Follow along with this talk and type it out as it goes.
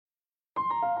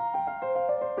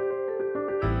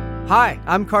Hi,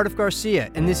 I'm Cardiff Garcia,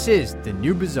 and this is The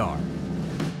New Bazaar.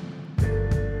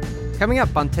 Coming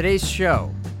up on today's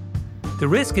show. The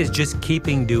risk is just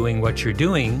keeping doing what you're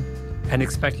doing and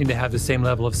expecting to have the same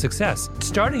level of success.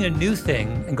 Starting a new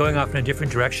thing and going off in a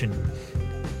different direction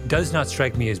does not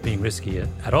strike me as being risky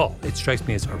at all. It strikes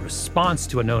me as a response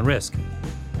to a known risk.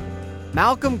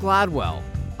 Malcolm Gladwell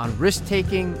on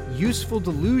risk-taking, useful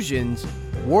delusions,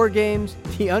 war games,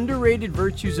 the underrated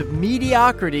virtues of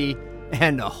mediocrity,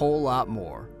 and a whole lot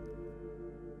more.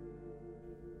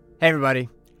 Hey, everybody.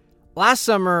 Last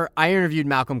summer, I interviewed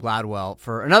Malcolm Gladwell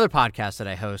for another podcast that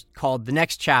I host called The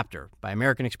Next Chapter by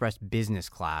American Express Business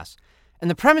Class. And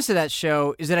the premise of that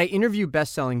show is that I interview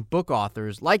best-selling book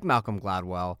authors like Malcolm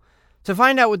Gladwell to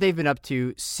find out what they've been up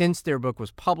to since their book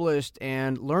was published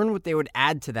and learn what they would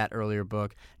add to that earlier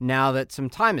book now that some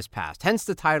time has passed, hence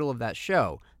the title of that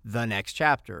show, The Next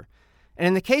Chapter. And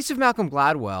in the case of Malcolm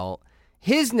Gladwell,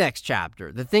 his next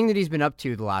chapter, the thing that he's been up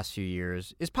to the last few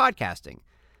years, is podcasting.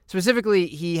 Specifically,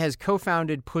 he has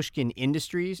co-founded Pushkin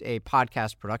Industries, a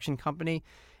podcast production company,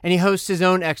 and he hosts his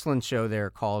own excellent show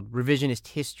there called Revisionist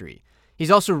History.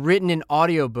 He's also written an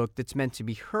audiobook that's meant to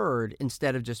be heard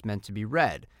instead of just meant to be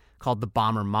read, called The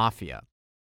Bomber Mafia.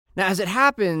 Now, as it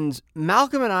happens,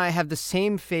 Malcolm and I have the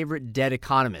same favorite dead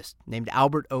economist named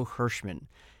Albert O. Hirschman.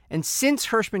 And since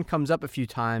Hirschman comes up a few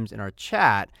times in our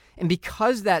chat, and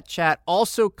because that chat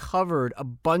also covered a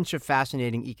bunch of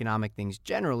fascinating economic things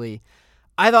generally,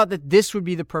 I thought that this would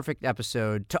be the perfect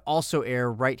episode to also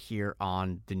air right here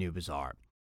on The New Bazaar.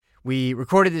 We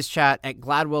recorded this chat at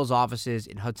Gladwell's offices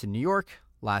in Hudson, New York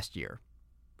last year.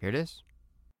 Here it is.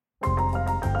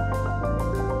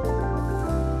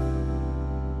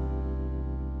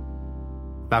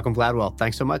 Malcolm Gladwell,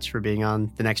 thanks so much for being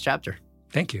on The Next Chapter.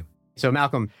 Thank you. So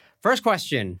Malcolm, first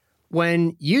question.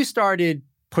 When you started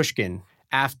Pushkin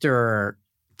after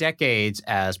decades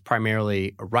as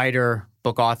primarily a writer,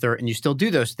 book author, and you still do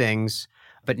those things,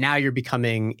 but now you're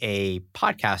becoming a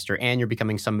podcaster and you're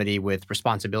becoming somebody with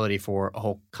responsibility for a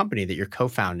whole company that you're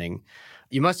co-founding,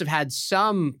 you must have had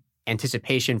some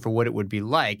anticipation for what it would be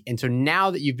like. And so now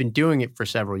that you've been doing it for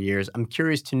several years, I'm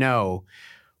curious to know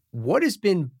what has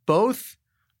been both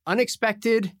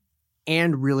unexpected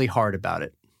and really hard about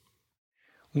it.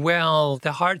 Well,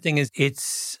 the hard thing is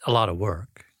it's a lot of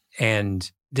work and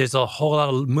there's a whole lot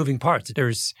of moving parts.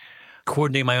 There's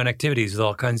coordinating my own activities with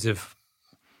all kinds of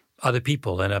other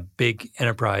people and a big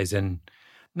enterprise. And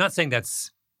I'm not saying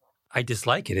I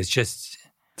dislike it. It's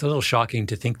a little shocking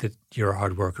to think that you're a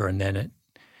hard worker and then at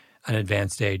an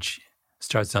advanced stage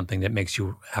start something that makes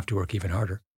you have to work even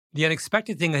harder. The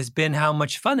unexpected thing has been how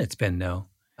much fun it's been, though,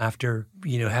 after,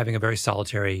 having a very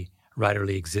solitary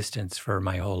writerly existence for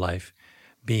my whole life,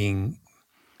 being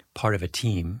part of a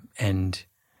team and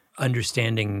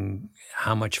understanding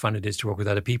how much fun it is to work with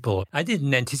other people. I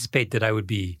didn't anticipate that I would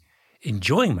be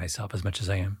enjoying myself as much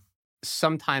as I am.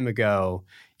 Some time ago,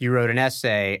 you wrote an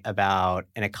essay about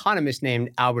an economist named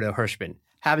Albert O. Hirschman.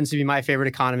 Happens to be my favorite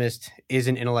economist, is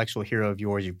an intellectual hero of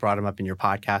yours. You've brought him up in your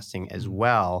podcasting as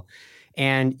well.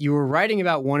 And you were writing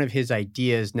about one of his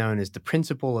ideas known as the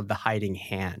principle of the hiding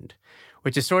hand,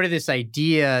 which is sort of this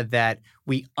idea that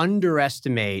we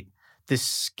underestimate the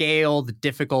scale, the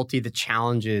difficulty, the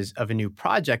challenges of a new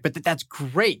project, but that's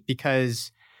great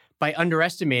because by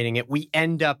underestimating it, we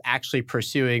end up actually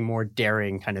pursuing more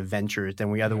daring kind of ventures than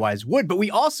we otherwise would. But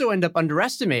we also end up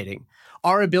underestimating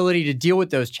our ability to deal with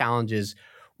those challenges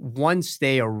once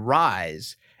they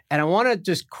arise. And I want to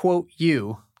just quote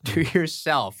you to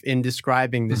yourself in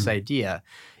describing this idea.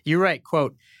 You write,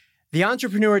 quote, "The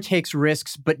entrepreneur takes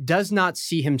risks but does not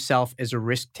see himself as a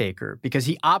risk taker because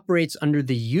he operates under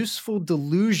the useful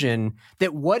delusion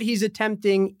that what he's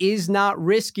attempting is not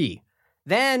risky.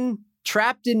 Then,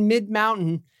 trapped in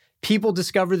mid-mountain, people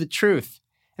discover the truth.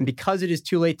 And because it is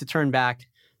too late to turn back,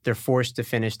 they're forced to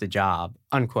finish the job,"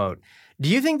 unquote. Do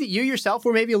you think that you yourself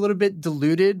were maybe a little bit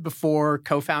deluded before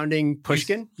co-founding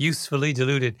Pushkin? Usefully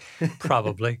deluded,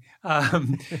 probably.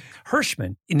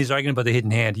 Hirschman, in his argument about the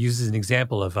hidden hand, uses an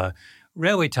example of a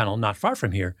railway tunnel not far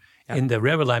from here in the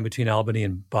railway line between Albany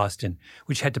and Boston,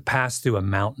 which had to pass through a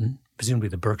mountain, presumably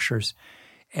the Berkshires.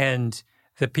 And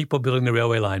the people building the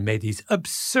railway line made these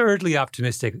absurdly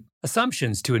optimistic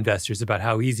assumptions to investors about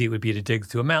how easy it would be to dig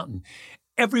through a mountain.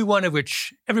 Every one of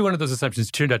those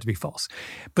assumptions turned out to be false.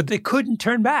 But they couldn't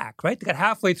turn back, right? They got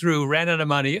halfway through, ran out of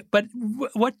money. But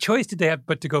what choice did they have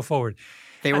but to go forward?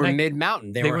 They were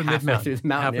mid-mountain. They were halfway through the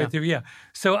mountain. Halfway through, yeah.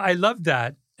 So I love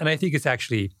that. And I think it's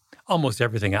actually almost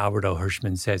everything Albert O.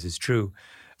 Hirschman says is true,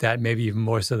 that maybe even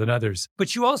more so than others.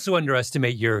 But you also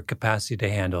underestimate your capacity to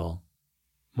handle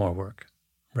more work,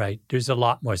 right? There's a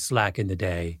lot more slack in the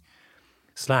day.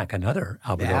 slack, another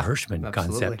Albert O. Hirschman absolutely.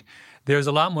 concept. There's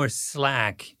a lot more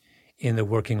slack in the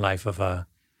working life of a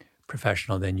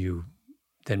professional than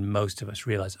most of us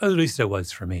realize. At least it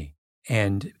was for me.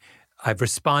 And I've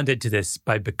responded to this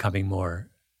by becoming more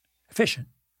efficient,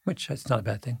 which that's not a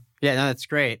bad thing. Yeah, no, that's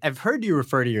great. I've heard you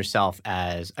refer to yourself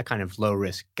as a kind of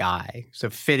low-risk guy. So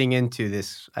fitting into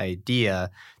this idea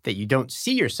that you don't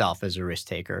see yourself as a risk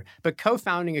taker, but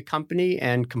co-founding a company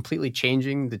and completely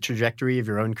changing the trajectory of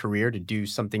your own career to do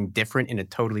something different in a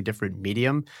totally different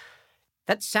medium,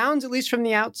 that sounds, at least from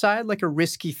the outside, like a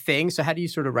risky thing. So how do you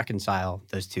sort of reconcile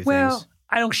those two things?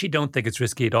 I actually don't think it's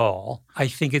risky at all. I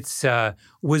think it's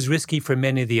was risky for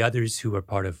many of the others who were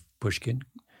part of Pushkin.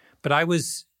 But I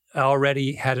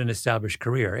already had an established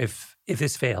career. If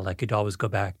this failed, I could always go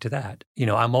back to that.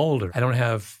 I'm older. I don't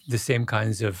have the same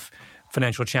kinds of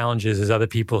financial challenges as other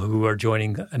people who are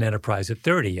joining an enterprise at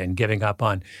 30 and giving up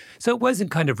on. So it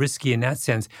wasn't kind of risky in that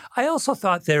sense. I also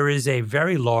thought there is a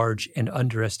very large and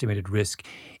underestimated risk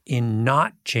in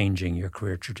not changing your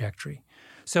career trajectory.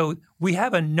 So we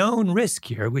have a known risk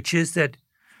here, which is that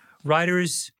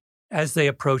writers, as they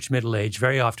approach middle age,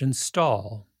 very often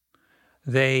stall.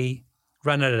 They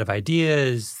run out of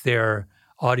ideas, their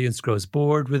audience grows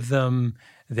bored with them,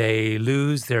 they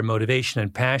lose their motivation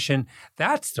and passion.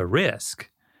 That's the risk.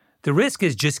 The risk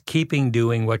is just keeping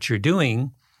doing what you're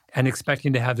doing and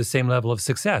expecting to have the same level of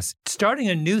success. Starting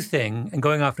a new thing and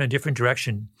going off in a different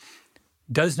direction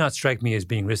does not strike me as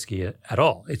being risky at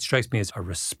all. It strikes me as a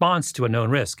response to a known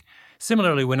risk.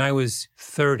 Similarly, when I was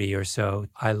 30 or so,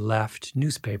 I left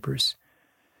newspapers.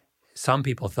 Some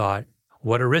people thought,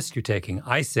 what a risk you're taking.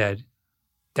 I said,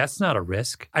 that's not a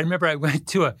risk. I remember I went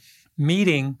to a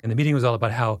meeting, and the meeting was all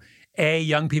about how, A,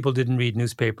 young people didn't read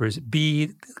newspapers, B,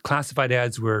 classified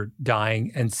ads were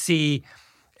dying, and C,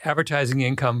 advertising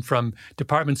income from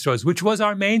department stores, which was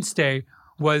our mainstay,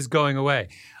 was going away.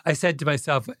 I said to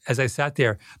myself as I sat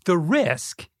there, the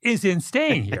risk is in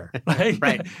staying here.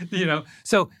 Right.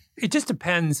 So it just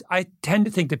depends. I tend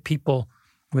to think that people,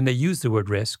 when they use the word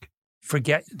risk,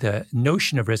 forget the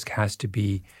notion of risk has to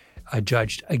be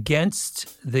judged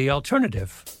against the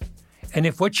alternative. And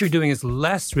if what you're doing is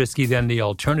less risky than the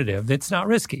alternative, it's not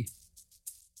risky.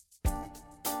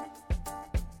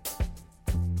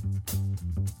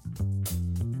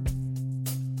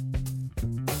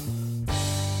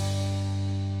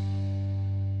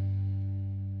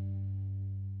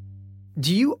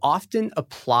 Do you often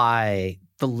apply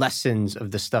the lessons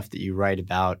of the stuff that you write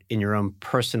about in your own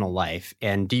personal life?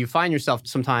 And do you find yourself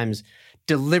sometimes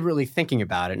deliberately thinking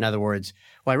about it? In other words,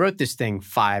 well, I wrote this thing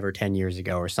 5 or 10 years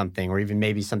ago or something, or even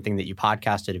maybe something that you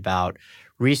podcasted about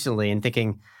recently and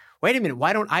thinking, wait a minute,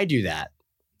 why don't I do that?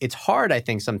 It's hard, I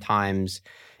think, sometimes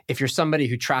if you're somebody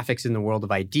who traffics in the world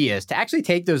of ideas to actually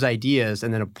take those ideas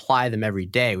and then apply them every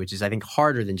day, which is, I think,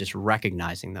 harder than just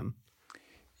recognizing them.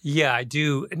 Yeah, I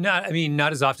do.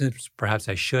 Not as often as perhaps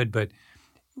I should, but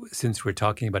since we're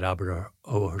talking about Albert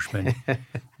O. Hirschman,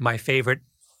 my favorite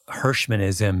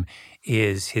Hirschmanism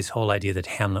is his whole idea that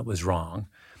Hamlet was wrong,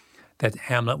 that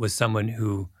Hamlet was someone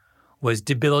who was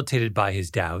debilitated by his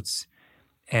doubts.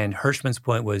 And Hirschman's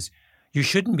point was, you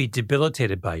shouldn't be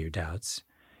debilitated by your doubts.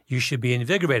 You should be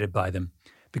invigorated by them.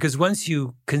 Because once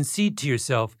you concede to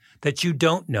yourself that you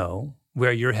don't know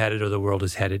where you're headed or the world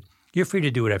is headed, you're free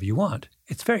to do whatever you want.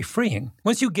 It's very freeing.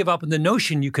 Once you give up on the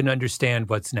notion you can understand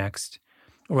what's next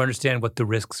or understand what the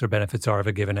risks or benefits are of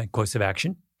a given course of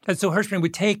action. And so Hirschman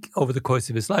would take, over the course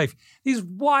of his life, these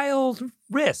wild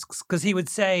risks because he would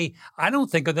say, I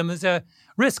don't think of them as a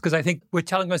risk because I think we're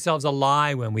telling ourselves a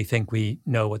lie when we think we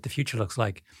know what the future looks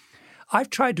like. I've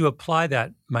tried to apply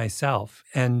that myself,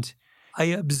 and I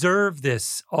observe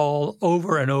this all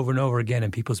over and over and over again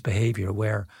in people's behavior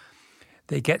where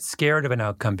they get scared of an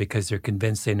outcome because they're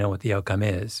convinced they know what the outcome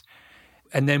is.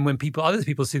 And then when other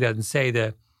people see that and say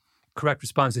the correct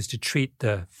response is to treat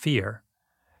the fear.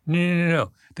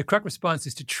 No. The correct response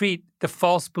is to treat the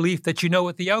false belief that you know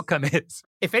what the outcome is.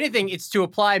 If anything, it's to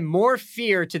apply more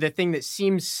fear to the thing that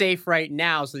seems safe right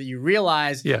now so that you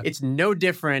realize it's no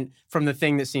different from the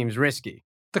thing that seems risky.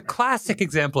 The classic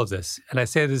example of this, and I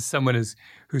say this as someone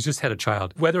who's just had a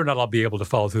child, whether or not I'll be able to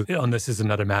follow through on this is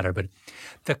another matter, but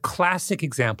the classic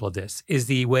example of this is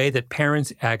the way that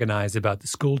parents agonize about the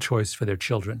school choice for their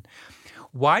children.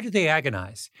 Why do they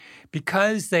agonize?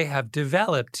 Because they have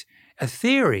developed a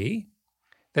theory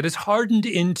that is hardened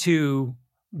into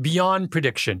beyond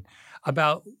prediction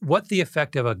about what the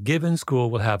effect of a given school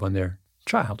will have on their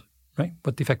child, right?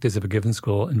 What the effect is of a given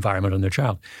school environment on their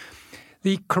child.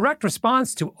 The correct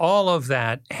response to all of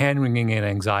that hand-wringing and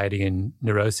anxiety and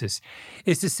neurosis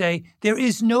is to say there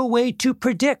is no way to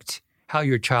predict how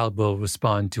your child will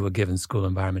respond to a given school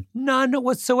environment. None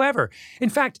whatsoever. In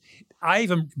fact, I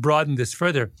even broadened this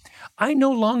further. I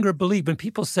no longer believe when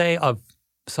people say of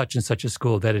such and such a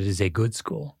school that it is a good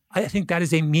school. I think that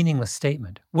is a meaningless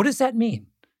statement. What does that mean?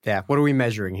 Yeah. What are we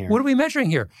measuring here? What are we measuring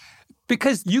here?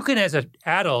 Because you can, as an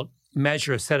adult,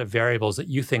 measure a set of variables that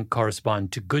you think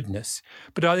correspond to goodness.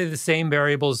 But are they the same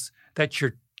variables that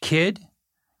your kid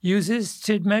uses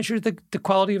to measure the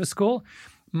quality of a school?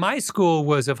 My school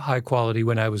was of high quality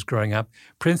when I was growing up,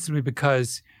 principally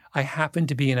because I happened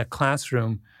to be in a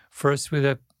classroom first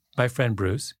with my friend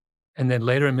Bruce, and then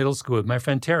later in middle school with my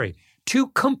friend Terry. Two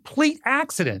complete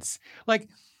accidents, like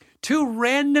two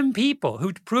random people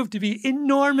who proved to be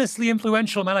enormously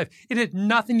influential in my life. It had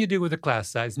nothing to do with the class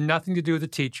size, nothing to do with the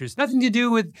teachers, nothing to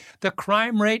do with the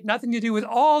crime rate, nothing to do with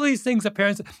all these things that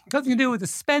parents, nothing to do with the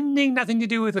spending, nothing to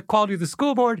do with the quality of the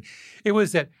school board. It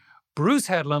was that Bruce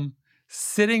Headlam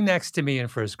sitting next to me in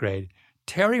first grade,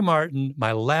 Terry Martin,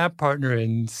 my lab partner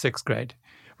in sixth grade,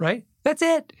 right? That's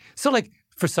it. So like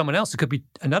for someone else, it could be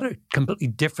another completely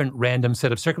different random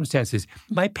set of circumstances.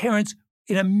 My parents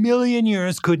in a million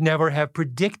years could never have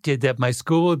predicted that my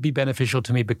school would be beneficial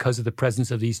to me because of the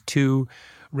presence of these two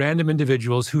random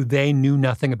individuals who they knew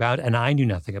nothing about and I knew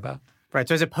nothing about. Right.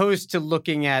 So as opposed to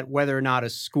looking at whether or not a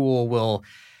school will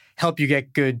help you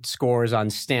get good scores on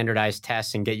standardized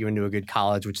tests and get you into a good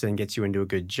college, which then gets you into a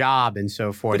good job and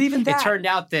so forth. But even that, it turned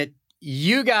out that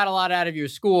you got a lot out of your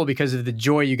school because of the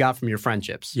joy you got from your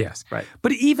friendships. Yes. Right.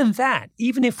 But even that,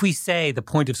 even if we say the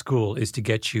point of school is to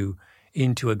get you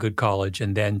into a good college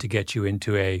and then to get you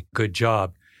into a good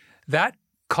job, that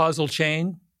causal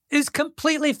chain is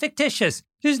completely fictitious.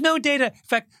 There's no data. In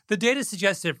fact, the data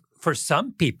suggests that for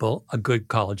some people, a good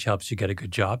college helps you get a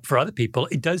good job. For other people,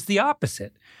 it does the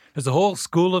opposite. There's a whole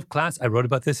school of class. I wrote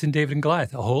about this in David and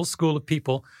Goliath, a whole school of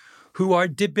people who are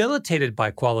debilitated by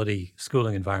quality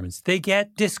schooling environments. They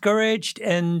get discouraged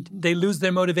and they lose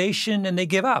their motivation and they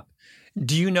give up.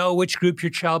 Do you know which group your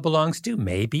child belongs to?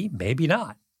 Maybe, maybe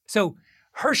not. So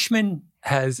Hirschman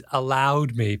has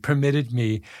permitted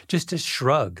me just to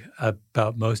shrug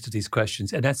about most of these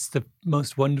questions. And that's the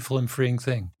most wonderful and freeing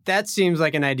thing. That seems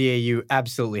like an idea you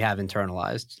absolutely have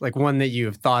internalized, like one that you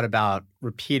have thought about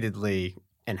repeatedly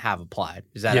and have applied.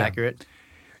 Is that accurate?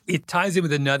 It ties in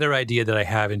with another idea that I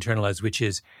have internalized, which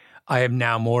is I am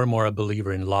now more and more a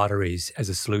believer in lotteries as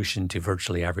a solution to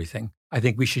virtually everything. I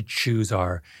think we should choose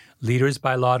our leaders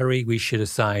by lottery. We should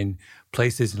assign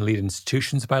places in lead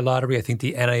institutions by lottery. I think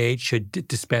the NIH should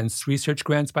dispense research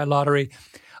grants by lottery.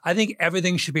 I think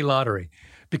everything should be lottery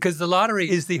because the lottery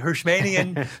is the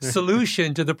Hirschmanian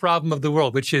solution to the problem of the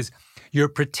world, which is you're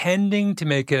pretending to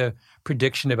make a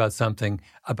prediction about something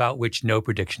about which no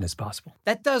prediction is possible.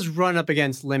 That does run up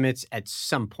against limits at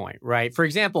some point, right? For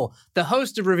example, the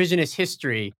host of Revisionist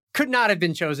History could not have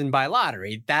been chosen by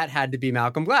lottery. That had to be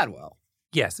Malcolm Gladwell.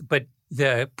 Yes, but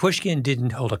Pushkin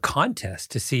didn't hold a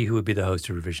contest to see who would be the host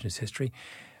of Revisionist History.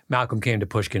 Malcolm came to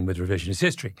Pushkin with Revisionist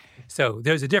History. So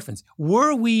there's a difference.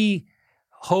 Were we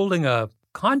holding a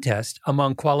contest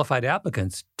among qualified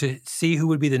applicants to see who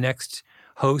would be the next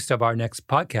host of our next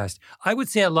podcast, I would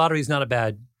say a lottery is not a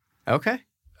bad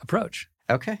approach.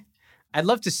 Okay. I'd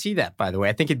love to see that, by the way.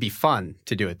 I think it'd be fun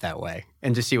to do it that way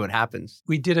and to see what happens.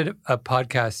 We did a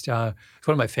podcast, it's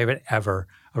one of my favorite ever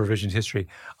of revisionist history,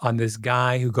 on this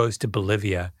guy who goes to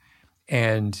Bolivia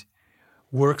and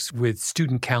works with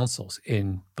student councils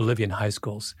in Bolivian high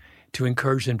schools to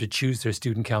encourage them to choose their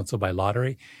student council by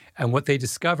lottery. And what they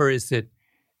discover is that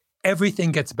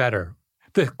everything gets better.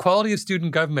 The quality of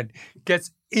student government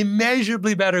gets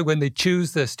immeasurably better when they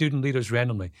choose the student leaders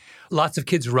randomly. Lots of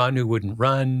kids run who wouldn't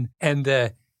run. And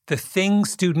the things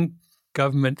student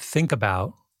government think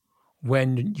about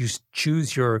when you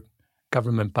choose your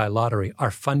government by lottery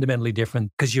are fundamentally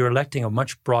different because you're electing a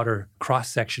much broader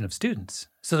cross-section of students.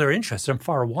 So their interests are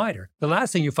far wider. The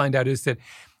last thing you find out is that,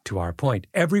 to our point,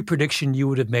 every prediction you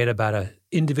would have made about an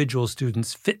individual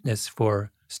student's fitness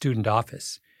for student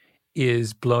office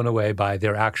is blown away by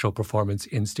their actual performance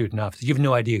in student office. You have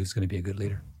no idea who's going to be a good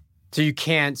leader. So you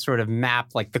can't sort of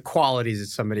map like the qualities that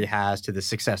somebody has to the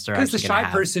success they're actually going to have. Because the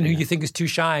shy person who you think is too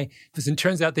shy, because it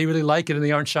turns out they really like it and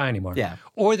they aren't shy anymore. Yeah.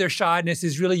 Or their shyness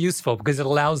is really useful because it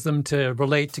allows them to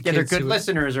relate to kids. Yeah, they're good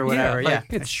listeners or whatever. Yeah,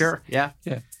 sure. Yeah.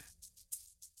 Yeah.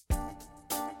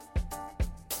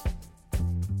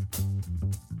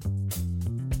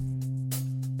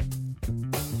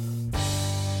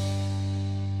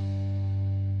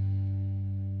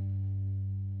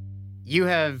 You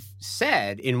have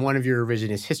said in one of your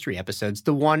revisionist history episodes,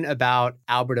 the one about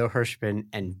Alberto Hirschman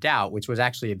and doubt, which was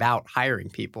actually about hiring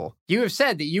people, you have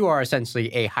said that you are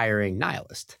essentially a hiring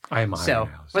nihilist. I am a hiring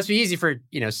nihilist. So it must be easy for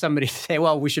somebody to say,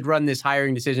 well, we should run this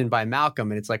hiring decision by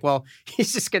Malcolm. And it's like, well,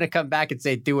 he's just going to come back and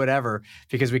say, do whatever,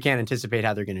 because we can't anticipate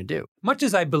how they're going to do. Much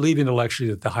as I believe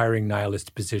intellectually that the hiring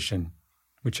nihilist position,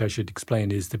 which I should explain,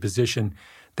 is the position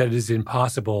that it is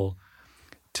impossible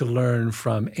to learn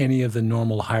from any of the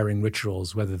normal hiring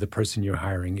rituals whether the person you're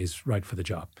hiring is right for the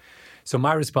job. So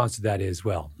my response to that is,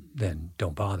 well, then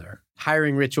don't bother.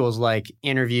 Hiring rituals like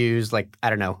interviews, like, I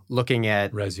don't know, looking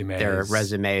at their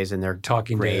resumes and their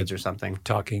grades or something.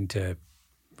 Talking to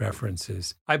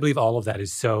references. I believe all of that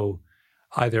is so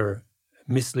either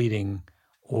misleading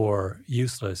or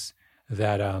useless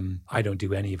that I don't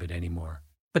do any of it anymore.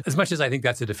 But as much as I think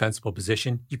that's a defensible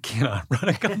position, you cannot run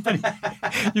a company.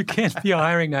 You can't be a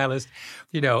hiring nihilist.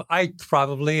 I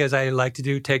probably, as I like to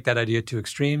do, take that idea to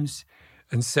extremes.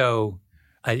 And so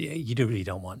you really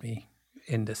don't want me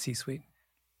in the C-suite.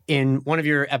 In one of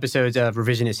your episodes of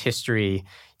Revisionist History,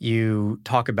 you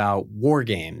talk about war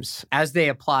games as they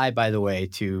apply, by the way,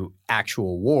 to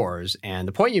actual wars. And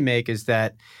the point you make is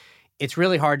that it's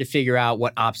really hard to figure out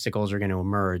what obstacles are going to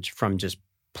emerge from just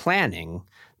planning,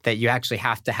 that you actually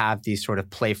have to have these sort of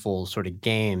playful sort of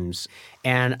games.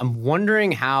 And I'm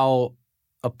wondering how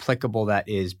applicable that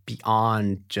is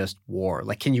beyond just war.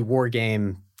 Like, can you war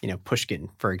game, Pushkin,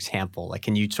 for example? Like,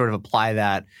 can you sort of apply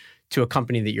that to a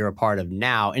company that you're a part of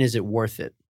now? And is it worth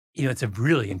it? It's a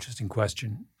really interesting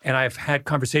question. And I've had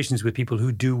conversations with people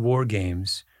who do war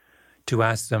games to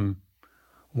ask them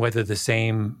whether the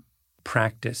same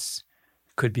practice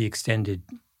could be extended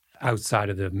outside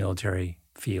of the military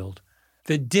field.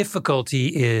 The difficulty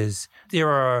is there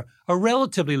are a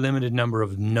relatively limited number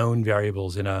of known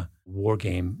variables in a war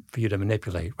game for you to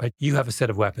manipulate, right? You have a set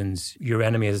of weapons. Your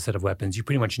enemy has a set of weapons. You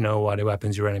pretty much know what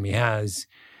weapons your enemy has.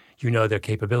 You know their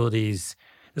capabilities.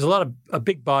 There's a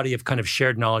big body of kind of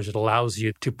shared knowledge that allows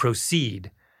you to proceed.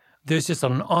 There's just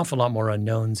an awful lot more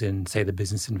unknowns in, say, the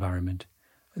business environment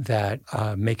that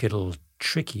make it a little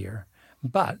trickier.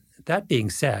 But that being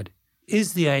said,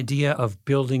 is the idea of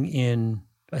building in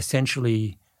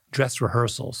essentially dress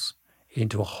rehearsals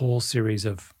into a whole series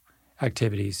of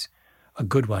activities a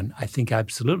good one? I think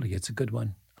absolutely it's a good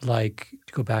one. Like,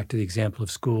 to go back to the example of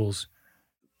schools,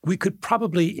 we could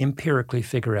probably empirically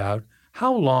figure out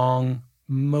how long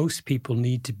most people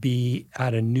need to be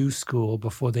at a new school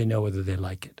before they know whether they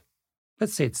like it.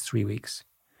 Let's say it's 3 weeks.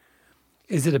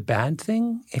 Is it a bad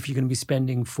thing if you're going to be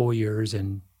spending 4 years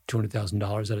and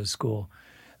 $200,000 at a school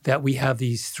that we have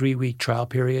these 3-week trial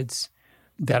periods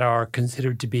that are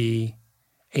considered to be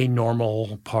a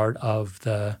normal part of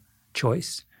the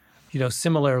choice?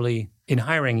 Similarly, in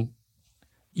hiring,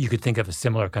 you could think of a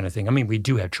similar kind of thing. I mean, we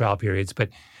do have trial periods, but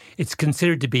it's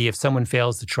considered to be, if someone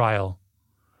fails the trial,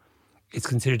 it's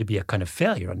considered to be a kind of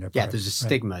failure on their part. Yeah, there's a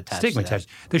stigma attached to that.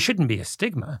 There shouldn't be a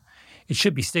stigma. It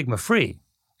should be stigma-free.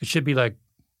 It should be like,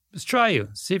 let's try you,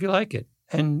 see if you like it.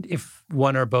 And if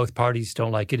one or both parties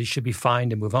don't like it, it should be fine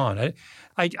to move on.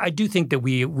 I do think that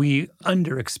we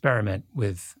under-experiment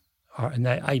with in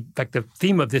fact, the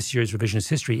theme of this year's revisionist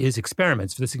history is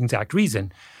experiments for this exact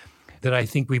reason, that I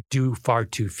think we do far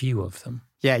too few of them.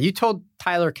 Yeah, you told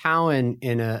Tyler Cowen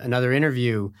in another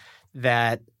interview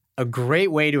that a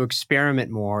great way to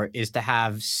experiment more is to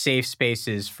have safe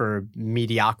spaces for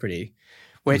mediocrity,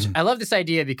 which I love this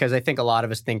idea because I think a lot of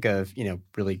us think of,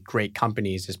 really great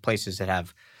companies as places that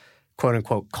have quote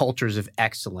unquote cultures of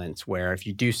excellence, where if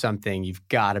you do something, you've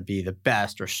got to be the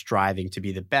best or striving to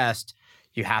be the best.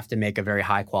 You have to make a very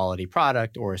high quality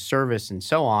product or a service and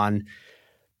so on.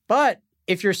 But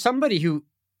if you're somebody who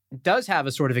does have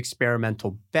a sort of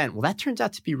experimental bent, well, that turns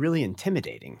out to be really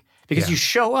intimidating because you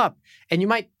show up and you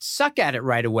might suck at it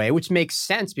right away, which makes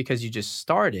sense because you just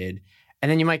started,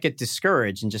 and then you might get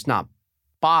discouraged and just not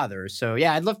bother. So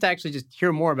yeah, I'd love to actually just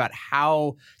hear more about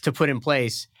how to put in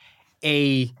place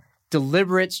a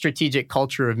deliberate strategic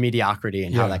culture of mediocrity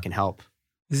and how that can help.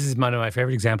 This is one of my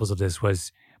favorite examples of this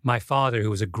was my father,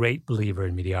 who was a great believer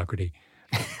in mediocrity.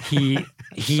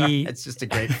 It's just a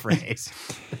great phrase.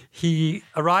 He's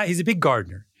a big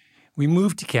gardener. We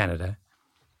moved to Canada.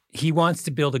 He wants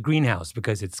to build a greenhouse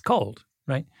because it's cold,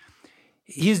 right?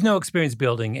 He has no experience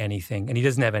building anything, and he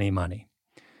doesn't have any money.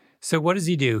 So what does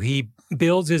he do? He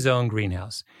builds his own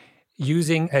greenhouse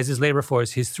using as his labor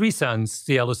force his 3 sons,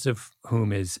 the eldest of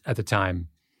whom is at the time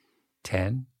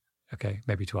 10,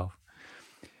 maybe 12.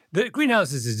 The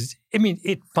greenhouse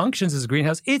it functions as a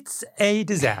greenhouse. It's a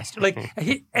disaster.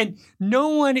 And no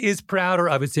one is prouder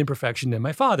of its imperfection than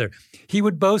my father. He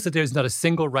would boast that there's not a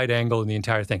single right angle in the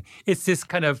entire thing. It's this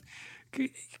kind of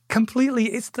completely,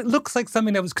 it looks like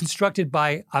something that was constructed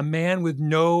by a man with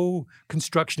no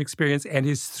construction experience and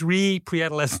his 3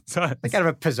 pre-adolescent sons. Like out of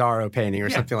a Pizarro painting or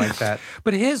something like that.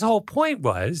 But his whole point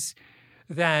was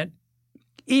that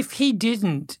if he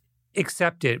didn't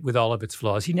accept it with all of its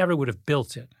flaws, he never would have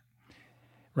built it,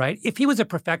 right? If he was a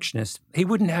perfectionist, he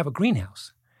wouldn't have a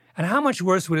greenhouse. And how much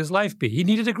worse would his life be? He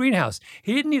needed a greenhouse.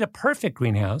 He didn't need a perfect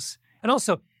greenhouse. And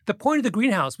also, the point of the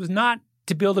greenhouse was not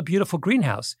to build a beautiful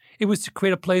greenhouse. It was to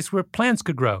create a place where plants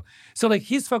could grow. So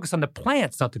he's focused on the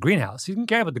plants, not the greenhouse. He didn't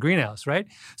care about the greenhouse, right?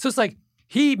 So it's like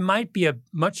he might be a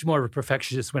much more of a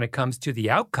perfectionist when it comes to the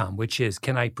outcome, which is,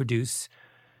 can I produce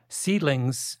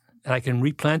seedlings and I can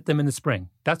replant them in the spring?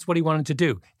 That's what he wanted to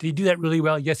do. Did he do that really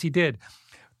well? Yes, he did.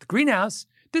 The greenhouse,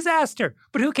 disaster,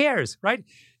 but who cares, right?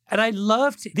 And I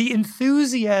loved the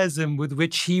enthusiasm with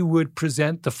which he would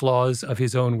present the flaws of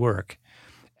his own work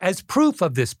as proof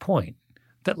of this point.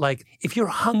 That if you're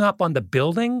hung up on the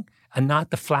building and not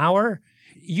the flower,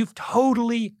 you've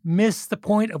totally missed the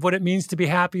point of what it means to be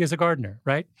happy as a gardener,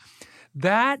 right?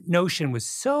 That notion was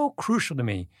so crucial to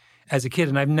me as a kid,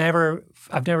 and I've never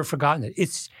forgotten it.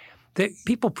 It's that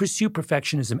people pursue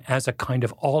perfectionism as a kind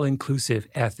of all-inclusive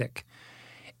ethic.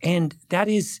 And that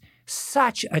is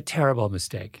such a terrible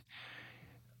mistake.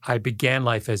 I began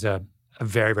life as a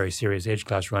very, very serious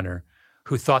age-class runner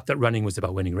who thought that running was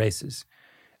about winning races.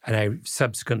 And I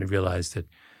subsequently realized that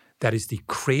that is the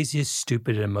craziest,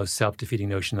 stupid, and most self-defeating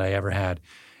notion that I ever had,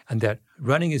 and that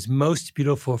running is most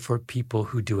beautiful for people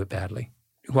who do it badly,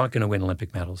 who aren't going to win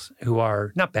Olympic medals, who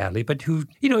are not badly, but who,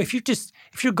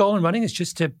 if your goal in running is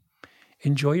just to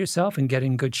enjoy yourself and get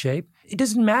in good shape, it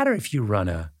doesn't matter if you run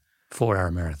a 4-hour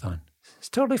marathon. It's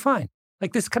totally fine.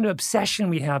 This kind of obsession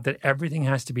we have that everything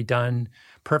has to be done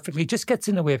perfectly just gets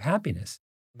in the way of happiness.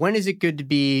 When is it good to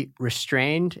be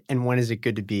restrained and when is it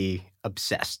good to be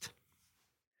obsessed?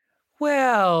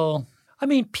 Well,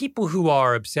 people who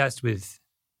are obsessed with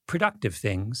productive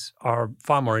things are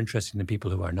far more interesting than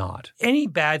people who are not. Any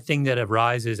bad thing that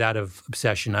arises out of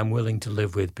obsession, I'm willing to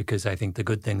live with because I think the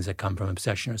good things that come from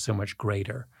obsession are so much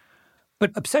greater.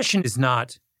 But obsession is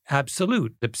not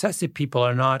absolute. Obsessive people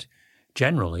are not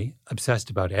generally obsessed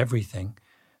about everything.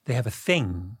 They have a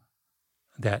thing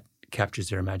that captures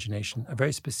their imagination, a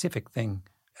very specific thing.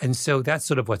 And so that's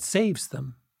sort of what saves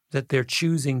them, that they're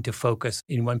choosing to focus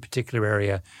in one particular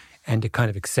area and to kind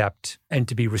of accept and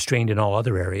to be restrained in all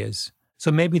other areas. So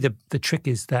maybe the trick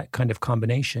is that kind of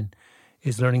combination,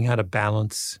 is learning how to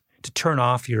balance, to turn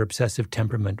off your obsessive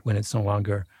temperament when it's no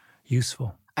longer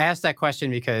useful. I asked that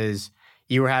question because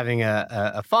you were having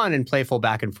a fun and playful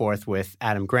back and forth with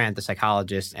Adam Grant, the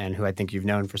psychologist, and who I think you've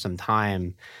known for some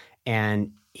time.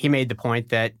 And he made the point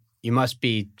that you must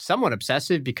be somewhat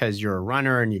obsessive because you're a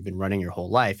runner and you've been running your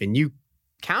whole life. And you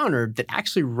countered that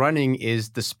actually running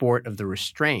is the sport of the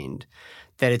restrained,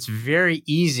 that it's very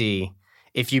easy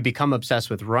if you become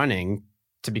obsessed with running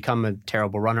to become a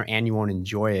terrible runner and you won't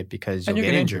enjoy it because you'll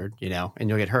get injured, and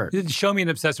you'll get hurt. Show me an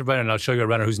obsessive runner and I'll show you a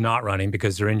runner who's not running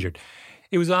because they're injured.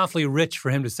 It was awfully rich for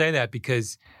him to say that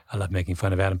because I love making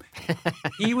fun of Adam.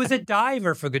 He was a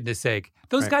diver, for goodness sake.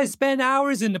 Those guys spend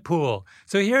hours in the pool.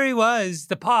 So here he was,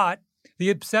 the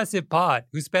obsessive pot,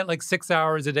 who spent 6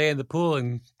 hours a day in the pool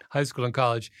in high school and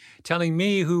college, telling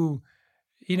me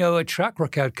a track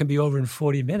workout can be over in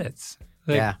 40 minutes.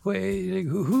 Wait,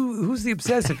 who's the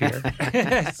obsessive here?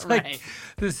 It's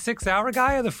the 6-hour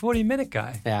guy or the 40-minute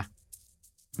guy? Yeah.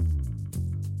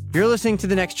 You're listening to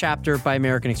The Next Chapter by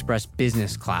American Express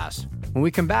Business Class. When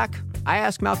we come back, I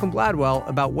ask Malcolm Gladwell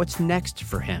about what's next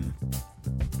for him.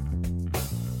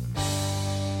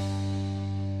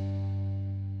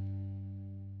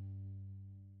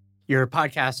 Your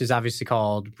podcast is obviously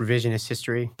called Revisionist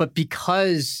History, but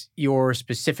because you're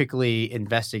specifically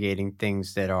investigating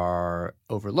things that are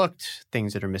overlooked,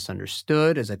 things that are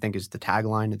misunderstood, as I think is the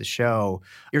tagline of the show,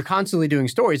 you're constantly doing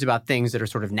stories about things that are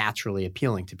sort of naturally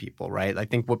appealing to people, right? I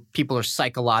think what people are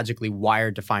psychologically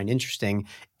wired to find interesting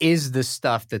is the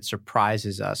stuff that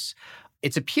surprises us.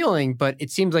 It's appealing, but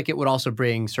it seems like it would also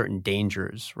bring certain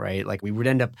dangers, right? We would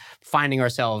end up finding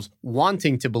ourselves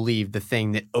wanting to believe the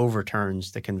thing that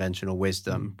overturns the conventional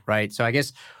wisdom, right? So I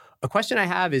guess a question I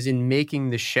have is, in making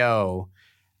the show,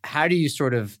 how do you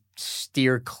sort of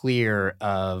steer clear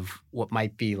of what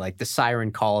might be the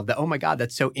siren call of oh my God,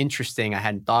 that's so interesting. I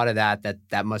hadn't thought of that.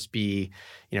 That must be,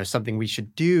 something we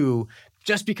should do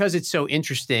just because it's so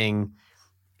interesting.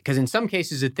 Because in some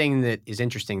cases, the thing that is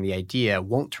interesting, the idea,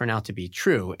 won't turn out to be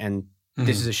true. And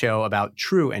This is a show about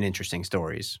true and interesting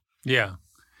stories. Yeah.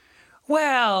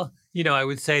 Well, I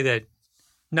would say that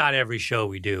not every show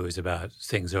we do is about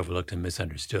things overlooked and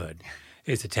misunderstood.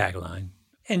 It's a tagline.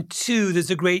 And 2, there's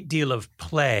a great deal of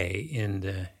play in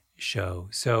the show.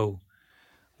 So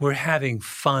we're having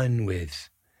fun with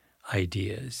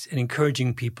ideas and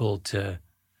encouraging people to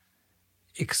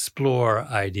explore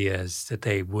ideas that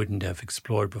they wouldn't have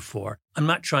explored before. I'm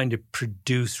not trying to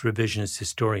produce revisionist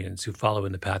historians who follow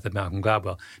in the path of Malcolm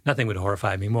Gladwell. Nothing would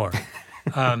horrify me more.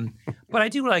 But I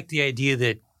do like the idea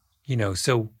that,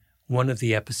 so one of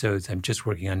the episodes I'm just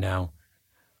working on now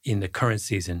in the current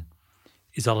season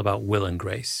is all about will and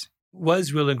grace.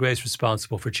 Was will and grace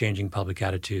responsible for changing public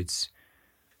attitudes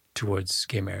towards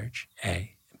gay marriage?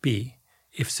 A. B.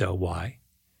 If so, why?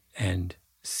 And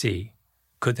C.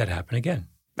 Could that happen again?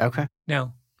 Okay.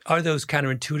 Now, are those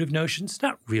counterintuitive notions?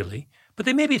 Not really, but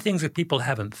they may be things that people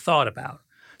haven't thought about.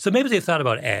 So maybe they've thought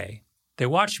about A, they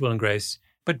watched Will and Grace,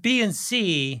 but B and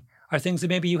C are things that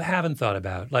maybe you haven't thought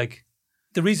about. Like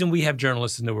the reason we have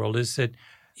journalists in the world is that,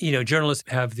 journalists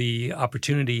have the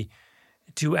opportunity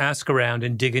to ask around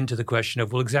and dig into the question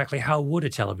of, well, exactly how would a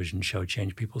television show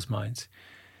change people's minds?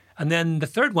 And then the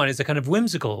third one is a kind of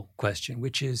whimsical question,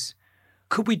 which is,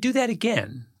 could we do that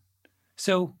again?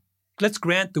 So let's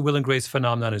grant the will and grace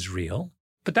phenomenon is real,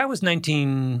 but that was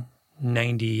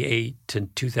 1998 to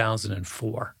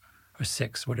 2004 or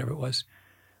 6, whatever it was.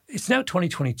 It's now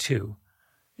 2022.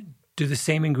 Do the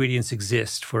same ingredients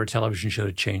exist for a television show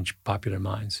to change popular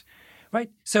minds, right?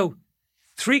 So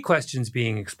 3 questions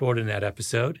being explored in that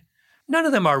episode. None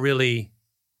of them are really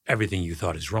everything you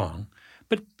thought is wrong,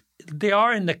 but they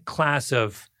are in the class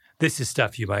of this is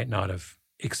stuff you might not have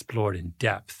explored in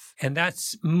depth. And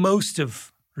that's most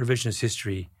of revisionist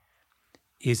history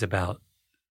is about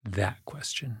that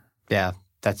question. Yeah,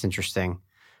 that's interesting.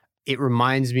 It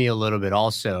reminds me a little bit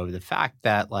also of the fact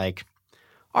that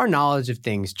our knowledge of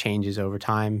things changes over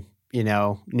time.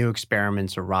 New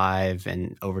experiments arrive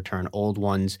and overturn old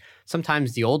ones.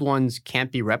 Sometimes the old ones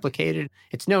can't be replicated.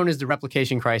 It's known as the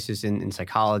replication crisis in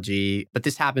psychology, but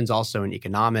this happens also in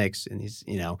economics and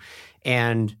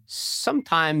and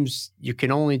sometimes you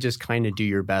can only just kind of do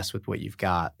your best with what you've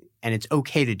got. And it's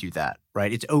okay to do that,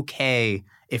 right? It's okay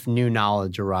if new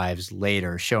knowledge arrives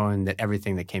later, showing that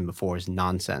everything that came before is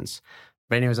nonsense.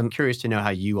 But anyways, I'm curious to know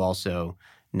how you also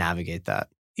navigate that.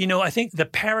 I think the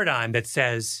paradigm that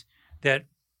says that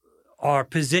our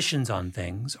positions on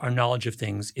things, our knowledge of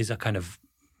things is a kind of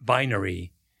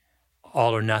binary,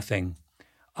 all or nothing.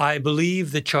 I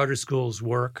believe that charter schools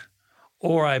work,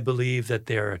 or I believe that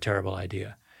they're a terrible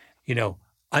idea.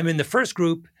 I'm in the first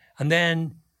group, and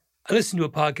then I listen to a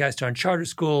podcast on charter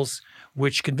schools,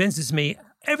 which convinces me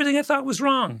everything I thought was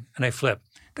wrong, and I flip.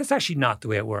 That's actually not the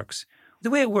way it works. The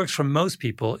way it works for most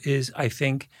people is, I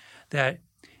think, that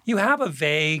you have a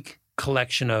vague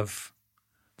collection of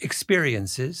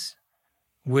experiences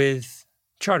with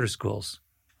charter schools,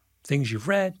 things you've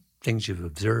read, things you've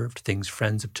observed, things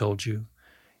friends have told you.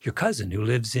 Your cousin who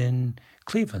lives in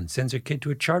Cleveland sends her kid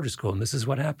to a charter school, and this is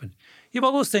what happened. You have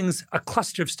all those things, a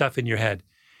cluster of stuff in your head.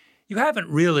 You haven't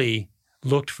really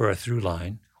looked for a through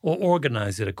line or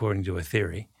organized it according to a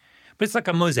theory, but it's like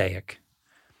a mosaic.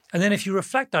 And then if you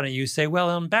reflect on it, you say, well,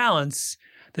 on balance,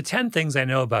 the 10 things I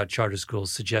know about charter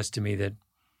schools suggest to me that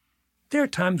there are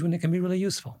times when it can be really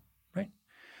useful, right?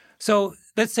 So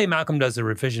let's say Malcolm does a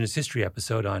revisionist history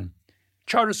episode on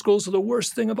charter schools are the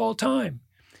worst thing of all time.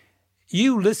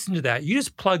 You listen to that, you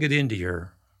just plug it into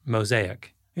your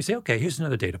mosaic. You say, okay, here's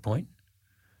another data point.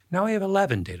 Now I have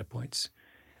 11 data points.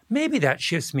 Maybe that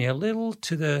shifts me a little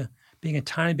to being a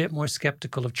tiny bit more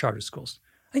skeptical of charter schools.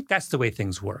 I think that's the way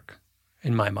things work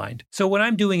in my mind. So what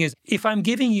I'm doing is, if I'm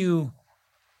giving you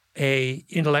a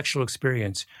intellectual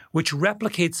experience which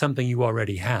replicates something you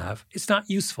already have, it's not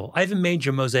useful. I haven't made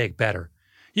your mosaic better.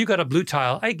 You got a blue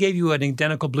tile. I gave you an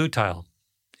identical blue tile.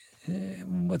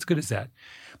 What's good is that?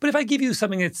 But if I give you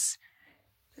something that's,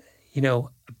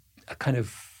 a kind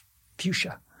of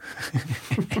fuchsia,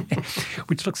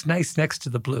 which looks nice next to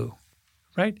the blue,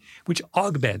 right? Which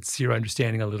augments your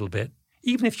understanding a little bit.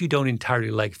 Even if you don't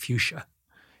entirely like fuchsia,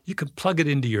 you can plug it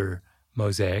into your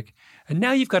mosaic, and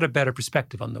now you've got a better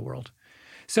perspective on the world.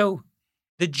 So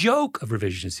the joke of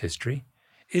revisionist history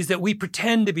is that we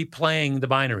pretend to be playing the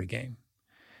binary game.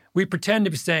 We pretend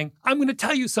to be saying, I'm going to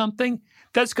tell you something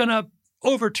that's going to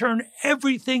overturn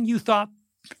everything you thought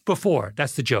before.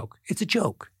 That's the joke. It's a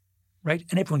joke, right?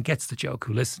 And everyone gets the joke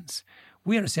who listens.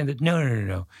 We understand that,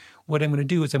 no. What I'm going to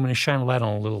do is I'm going to shine a light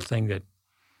on a little thing that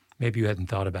maybe you hadn't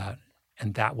thought about,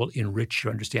 and that will enrich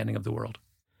your understanding of the world.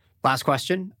 Last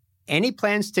question. Any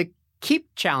plans to keep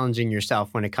challenging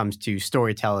yourself when it comes to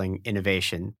storytelling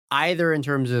innovation, either in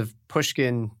terms of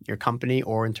Pushkin, your company,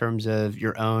 or in terms of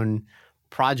your own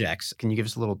projects? Can you give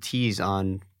us a little tease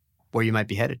on where you might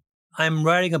be headed? I'm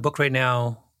writing a book right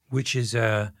now, which is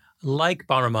like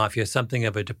Bomber Mafia, something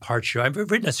of a departure. I've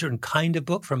written a certain kind of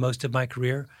book for most of my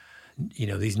career.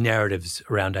 These narratives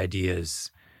around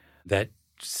ideas that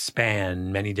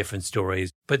span many different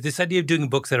stories. But this idea of doing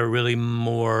books that are really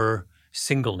more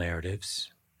single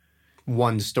narratives.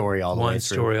 One story all the way through. One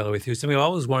story all the way through. Something I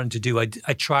always wanted to do.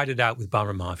 I tried it out with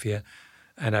Bomber Mafia,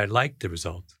 and I liked the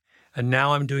result. And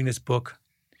now I'm doing this book.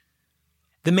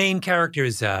 The main character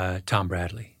is Tom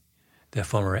Bradley, the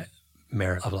former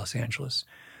mayor of Los Angeles,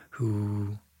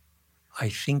 who I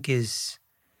think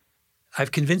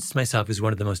I've convinced myself is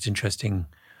one of the most interesting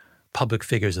public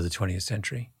figures of the 20th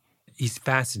century. He's a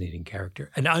fascinating character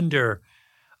and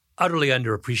utterly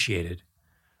underappreciated,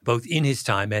 both in his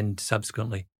time and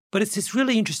subsequently. But it's this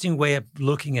really interesting way of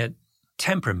looking at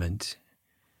temperament,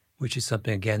 which is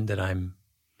something, again, that I'm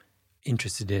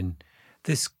interested in.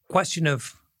 This question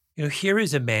of, here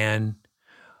is a man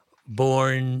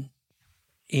born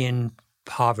in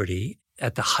poverty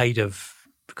at the height of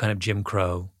kind of Jim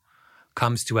Crow,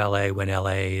 comes to L.A. when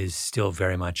L.A. is still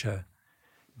very much a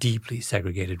deeply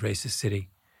segregated racist city,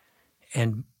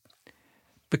 and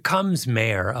becomes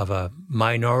mayor of a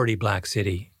minority black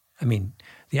city. I mean,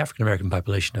 the African-American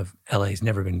population of L.A. has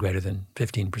never been greater than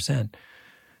 15%.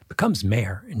 Becomes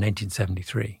mayor in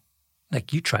 1973.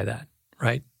 Like, you try that,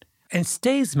 right? And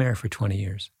stays mayor for 20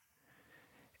 years.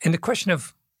 And the question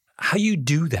of how you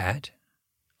do that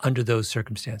under those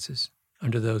circumstances,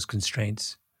 under those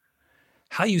constraints,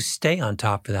 how you stay on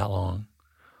top for that long,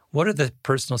 what are the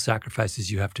personal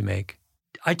sacrifices you have to make?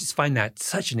 I just find that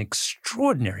such an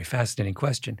extraordinary, fascinating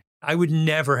question. I would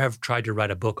never have tried to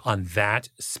write a book on that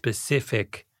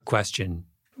specific question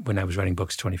when I was writing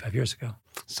books 25 years ago.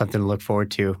 Something to look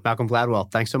forward to. Malcolm Gladwell,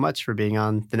 thanks so much for being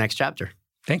on The Next Chapter.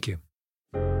 Thank you.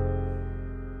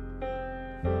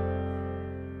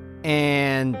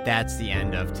 And that's the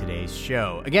end of today's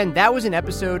show. Again, that was an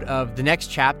episode of The Next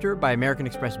Chapter by American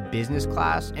Express Business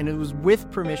Class, and it was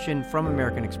with permission from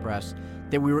American Express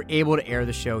that we were able to air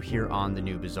the show here on The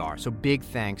New Bazaar. So big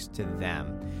thanks to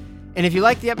them. And if you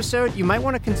liked the episode, you might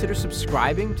want to consider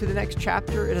subscribing to The Next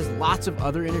Chapter. It has lots of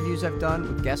other interviews I've done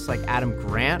with guests like Adam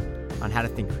Grant on how to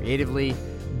think creatively,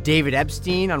 David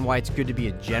Epstein on why it's good to be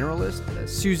a generalist,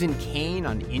 Susan Cain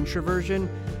on introversion,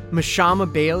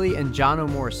 Mashama Bailey and John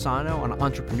O'Morisano on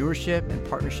entrepreneurship and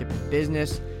partnership in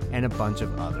business, and a bunch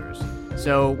of others.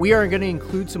 So we are going to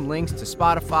include some links to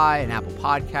Spotify and Apple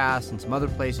Podcasts and some other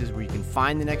places where you can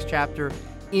find The Next Chapter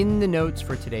in the notes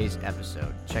for today's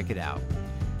episode. Check it out.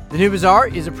 The New Bazaar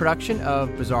is a production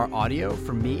of Bazaar Audio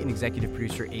from me and executive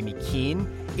producer Amy Keene.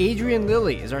 Adrian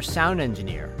Lilly is our sound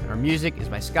engineer. And our music is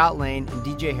by Scott Lane and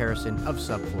DJ Harrison of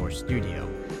Subfloor Studio.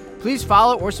 Please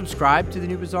follow or subscribe to The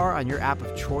New Bazaar on your app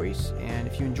of choice. And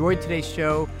if you enjoyed today's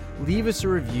show, leave us a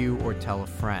review or tell a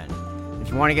friend. If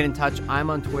you want to get in touch, I'm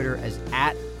on Twitter as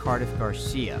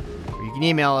 @CardiffGarcia, or you can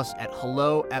email us at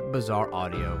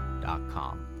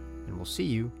hello@bazaaraudio.com. And we'll see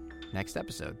you next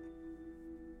episode.